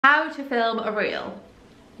how to film a reel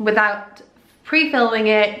without pre-filming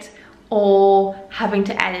it or having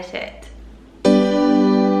to edit it.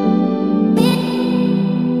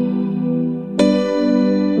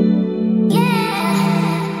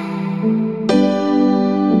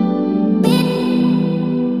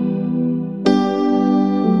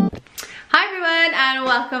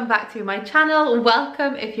 Welcome back to my channel.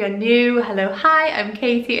 Welcome if you're new. Hello, hi, I'm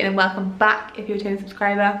Katie, and welcome back if you're a returning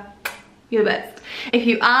subscriber. You're the best. If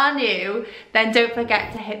you are new, then don't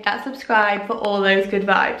forget to hit that subscribe for all those good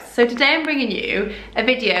vibes. So today I'm bringing you a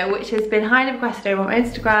video which has been highly requested over on my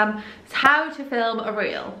Instagram. It's how to film a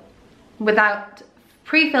reel without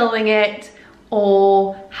pre-filming it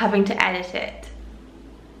or having to edit it.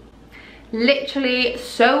 Literally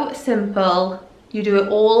so simple. You do it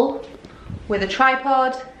all with a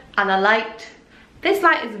tripod and a light. This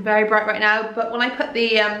light is very bright right now, but when I put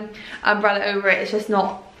the umbrella over it, it's just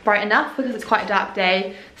not bright enough because it's quite a dark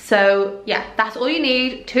day. So yeah, that's all you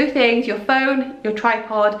need. Two things: your phone, your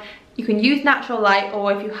tripod. You can use natural light,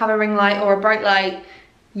 or if you have a ring light or a bright light,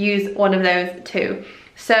 use one of those too.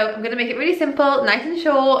 So I'm gonna make it really simple, nice and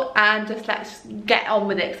short, and just let's get on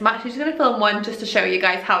with it. So I'm actually just gonna film one just to show you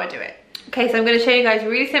guys how I do it. Okay, so I'm gonna show you guys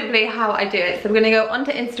really simply how I do it. So I'm gonna go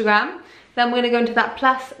onto Instagram. Then we're going to go into that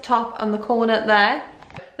plus top on the corner there.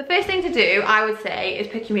 The first thing to do, I would say, is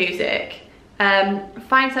pick your music.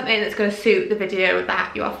 Find something that's going to suit the video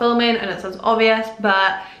that you are filming. I know it sounds obvious,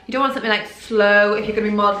 but you don't want something like slow if you're going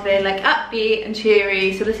to be modeling, like upbeat and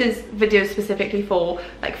cheery. So this is video specifically for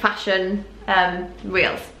like fashion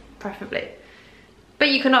reels, preferably. But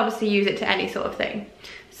you can obviously use it to any sort of thing.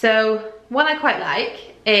 So what I quite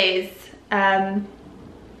like is,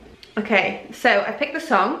 okay, so I picked the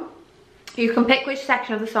song. You can pick which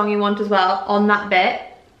section of the song you want as well on that bit.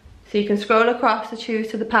 So you can scroll across to choose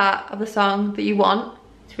to the part of the song that you want.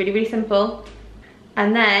 It's really, really simple.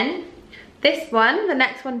 And then this one, the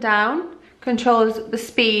next one down, controls the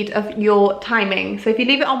speed of your timing. So if you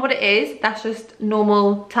leave it on what it is, that's just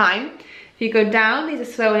normal time. If you go down, these are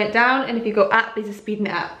slowing it down, and if you go up, these are speeding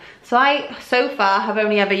it up. So I, so far, have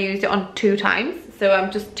only ever used it on 2 times. So I'm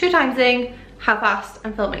just 2 timesing how fast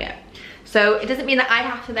I'm filming it. So it doesn't mean that I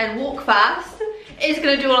have to then walk fast. It's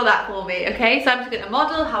gonna do all of that for me, okay? So I'm just gonna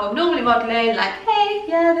model how I'm normally modeling, like, hey,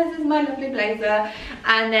 yeah, this is my lovely blazer.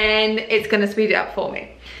 And then it's gonna speed it up for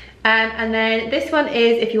me. And then this one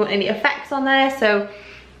is if you want any effects on there. So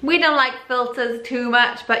we don't like filters too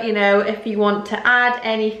much, but you know, if you want to add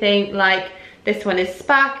anything, like this one is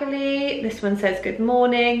sparkly, this one says good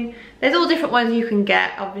morning. There's all different ones you can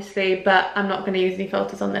get, obviously, but I'm not gonna use any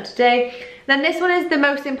filters on there today. Then this one is the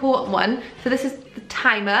most important one. So this is the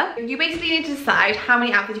timer. You basically need to decide how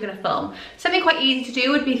many outfits you're gonna film. Something quite easy to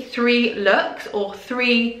do would be 3 looks or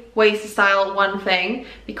 3 ways to style one thing,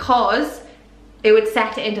 because it would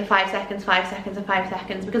set it into 5 seconds, 5 seconds, and 5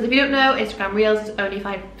 seconds. Because if you don't know, Instagram Reels is only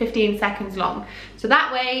 15 seconds long. So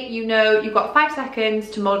that way, you know you've got 5 seconds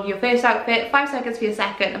to model your first outfit, 5 seconds for your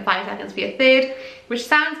second, and 5 seconds for your third, which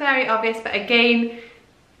sounds very obvious, but again,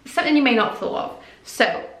 something you may not have thought of.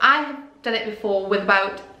 So I have done it before with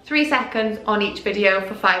about 3 seconds on each video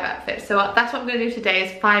for 5 outfits. So that's what I'm gonna do today,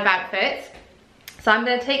 is 5 outfits. So I'm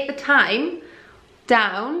gonna take the time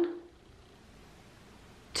down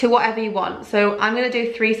to whatever you want. So I'm gonna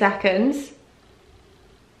do 3 seconds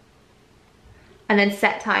and then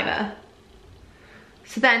set timer.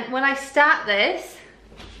 So then when I start this,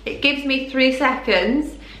 it gives me 3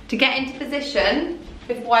 seconds to get into position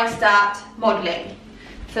before I start modeling.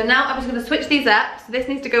 So now I'm just gonna switch these up. So this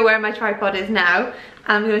needs to go where my tripod is now.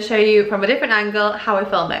 And I'm gonna show you from a different angle how I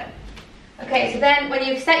film it. Okay, so then when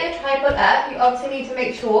you've set your tripod up, you obviously need to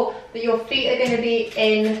make sure that your feet are going to be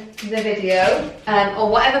in the video, or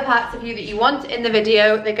whatever parts of you that you want in the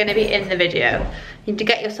video, they're going to be in the video. You need to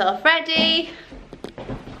get yourself ready,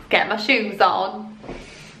 get my shoes on,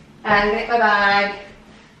 and get my bag,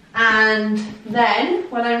 and then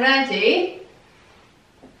when I'm ready,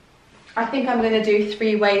 I think I'm going to do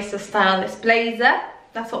 3 ways to style this blazer.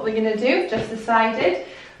 That's what we're going to do, just decided.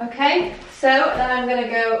 Okay, so then I'm going to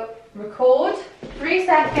go record 3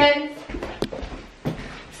 seconds.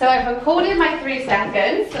 So I've recorded my 3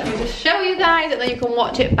 seconds. Let me just show you guys, and then you can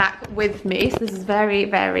watch it back with me. So this is very,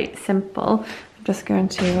 very simple. I'm just going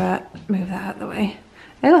to move that out of the way.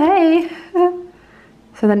 Oh, hey.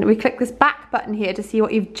 So then we click this back button here to see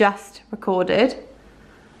what you've just recorded.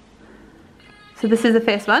 So this is the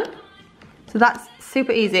first one. So that's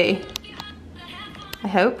super easy, I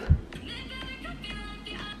hope.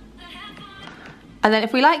 And then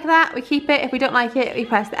if we like that, we keep it. If we don't like it, we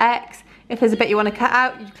press the X. If there's a bit you want to cut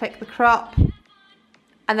out, you click the crop.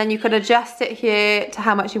 And then you could adjust it here to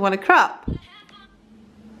how much you want to crop.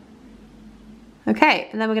 Okay,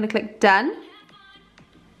 and then we're gonna click done.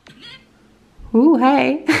 Ooh,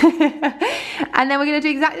 hey. And then we're gonna do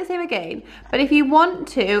exactly the same again. But if you want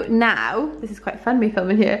to now, this is quite fun me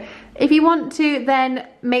filming here. If you want to then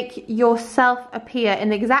make yourself appear in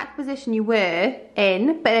the exact position you were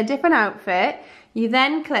in, but in a different outfit, you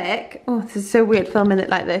then click, oh, this is so weird filming it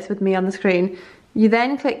like this with me on the screen. You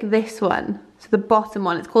then click this one, so the bottom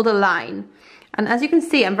one, it's called a line. And as you can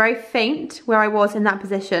see, I'm very faint where I was in that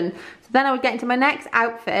position. So then I would get into my next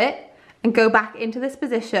outfit and go back into this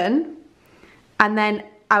position. And then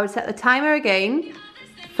I would set the timer again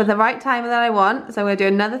for the right timer that I want. So I'm gonna do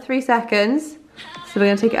another 3 seconds. So we're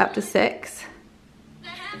gonna take it up to 6.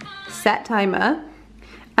 Set timer.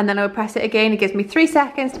 And then I would press it again. It gives me 3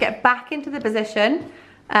 seconds to get back into the position.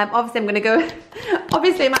 Obviously I'm gonna go,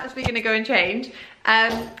 obviously I'm actually gonna go and change.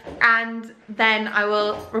 And then I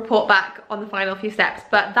will report back on the final few steps.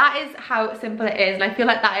 But that is how simple it is, and I feel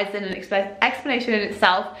like that is an explanation in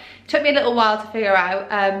itself. It took me a little while to figure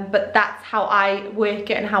out, but that's how I work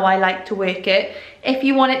it and how I like to work it. If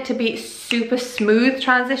you want it to be super smooth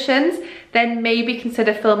transitions, then maybe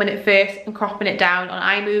consider filming it first and cropping it down on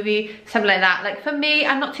iMovie, something like that. Like for me,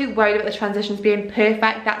 I'm not too worried about the transitions being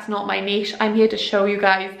perfect. That's not my niche. I'm here to show you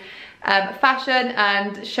guys fashion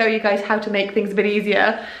and show you guys how to make things a bit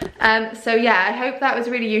easier. So yeah, I hope that was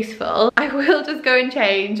really useful. I will just go and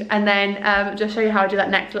change and then just show you how I do that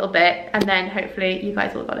next little bit, and then hopefully you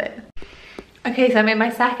guys all got it. Okay, so I'm in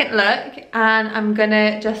my second look and I'm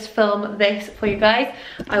gonna just film this for you guys.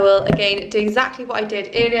 I will again do exactly what I did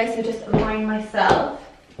earlier, so just align myself.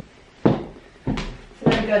 So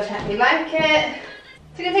then go check me like it.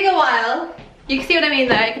 It's gonna take a while. You can see what I mean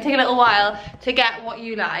there, it can take a little while to get what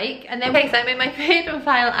you like. And then, okay, so I'm in my third and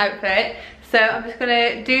final outfit. So I'm just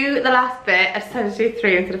gonna do the last bit. I decided to do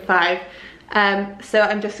 3 instead of 5. So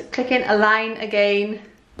I'm just clicking align again.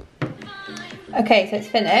 Okay, so it's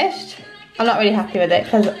finished. I'm not really happy with it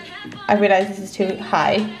because I realise this is too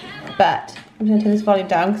high, but I'm going to turn this volume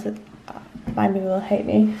down because my movie will hate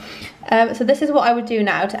me. So this is what I would do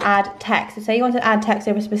now to add text. So say you want to add text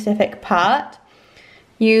over a specific part,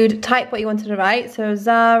 you'd type what you wanted to write. So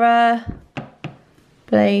Zara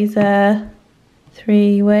blazer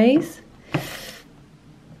 3 ways.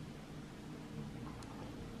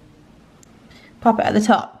 Pop it at the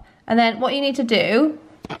top. And then what you need to do,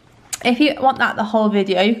 if you want that the whole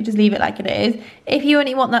video, you could just leave it like it is. If you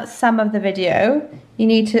only want that some of the video, you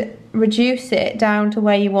need to reduce it down to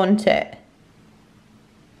where you want it.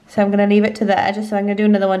 So I'm going to leave it to there, just so I'm going to do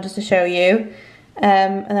another one just to show you.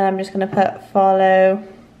 And then I'm just going to put follow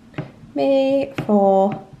me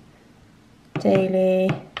for daily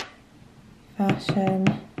fashion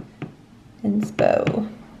inspo.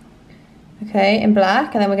 Okay, in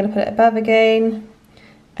black, and then we're going to put it above again.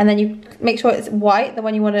 And then you make sure it's white, the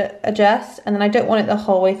one you want to adjust. And then I don't want it the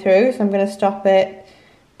whole way through, so I'm going to stop it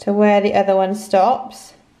to where the other one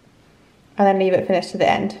stops. And then leave it finished to the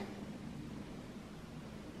end.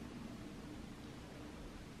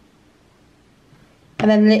 And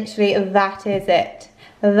then literally that is it.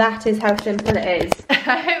 That is how simple it is.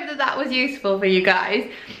 I hope that that was useful for you guys.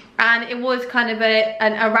 And it was kind of a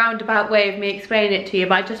roundabout way of me explaining it to you,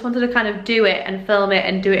 but I just wanted to kind of do it and film it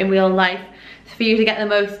and do it in real life for you to get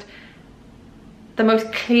the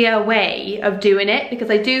most clear way of doing it, because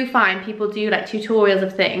I do find people do like tutorials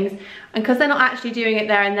of things, and because they're not actually doing it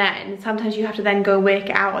there and then, sometimes you have to then go work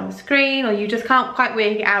it out on the screen, or you just can't quite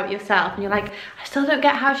work it out yourself and you're like, I still don't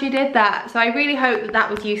get how she did that. So I really hope that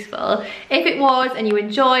that was useful. If it was and you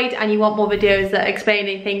enjoyed and you want more videos that are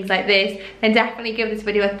explaining things like this, then definitely give this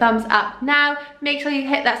video a thumbs up now. Make sure you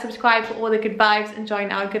hit that subscribe for all the good vibes and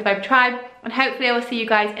join our Good Vibe tribe. And hopefully I will see you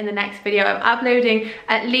guys in the next video. I'm uploading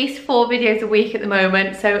at least 4 videos a week at the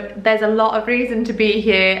moment, so there's a lot of reason to be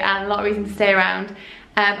here and a lot of reason to stay around.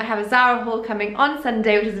 I have a Zara haul coming on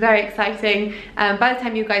Sunday, which is very exciting. By the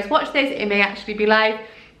time you guys watch this, it may actually be live.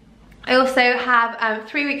 I also have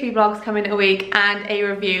 3 weekly vlogs coming a week and a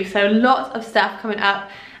review, so lots of stuff coming up.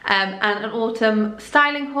 And an autumn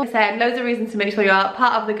styling haul. I said, loads of reasons to make sure you are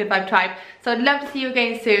part of the Good Vibe tribe. So I'd love to see you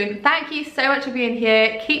again soon. Thank you so much for being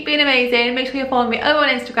here. Keep being amazing. Make sure you're following me over on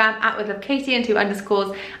Instagram at withlovekatie and 2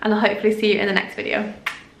 underscores, and I'll hopefully see you in the next video.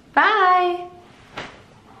 Bye.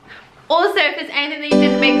 Also, if there's anything that you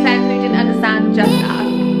didn't make sense or you didn't